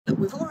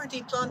we've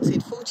already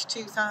planted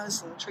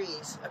 42,000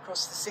 trees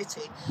across the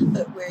city,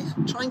 but we're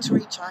trying to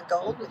reach our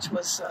goal, which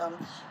was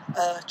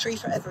a tree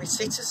for every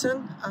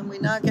citizen, and we're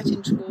now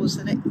getting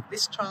towards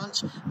this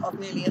tranche of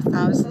nearly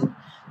 1,000.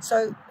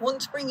 So I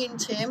want to bring in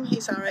Tim.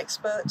 He's our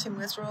expert, Tim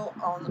Wetherell,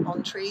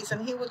 on trees,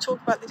 and he will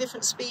talk about the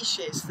different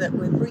species that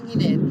we're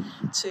bringing in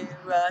to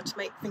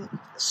make things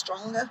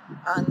stronger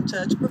and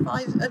to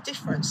provide a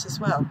difference as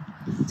well.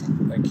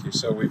 Thank you.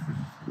 So we've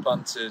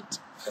planted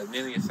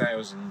nearly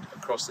 1,000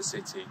 across the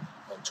city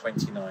on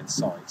 29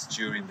 sites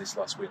during this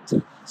last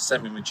winter,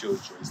 semi-mature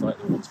trees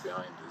like the ones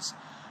behind us.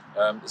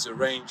 There's a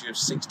range of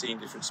 16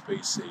 different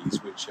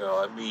species, which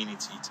are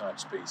amenity type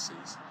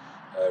species,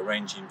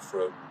 ranging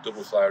from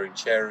double flowering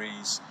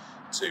cherries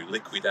to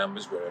liquid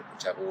ambers,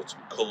 which have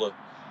autumn colour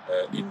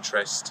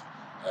interest.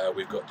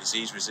 We've got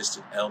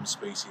disease-resistant elm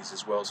species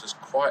as well, so it's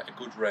quite a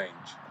good range,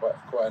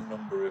 quite a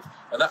number of,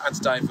 and that adds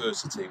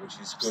diversity, which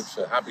is good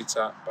for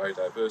habitat,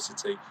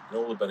 biodiversity, and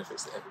all the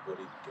benefits that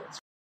everybody gets.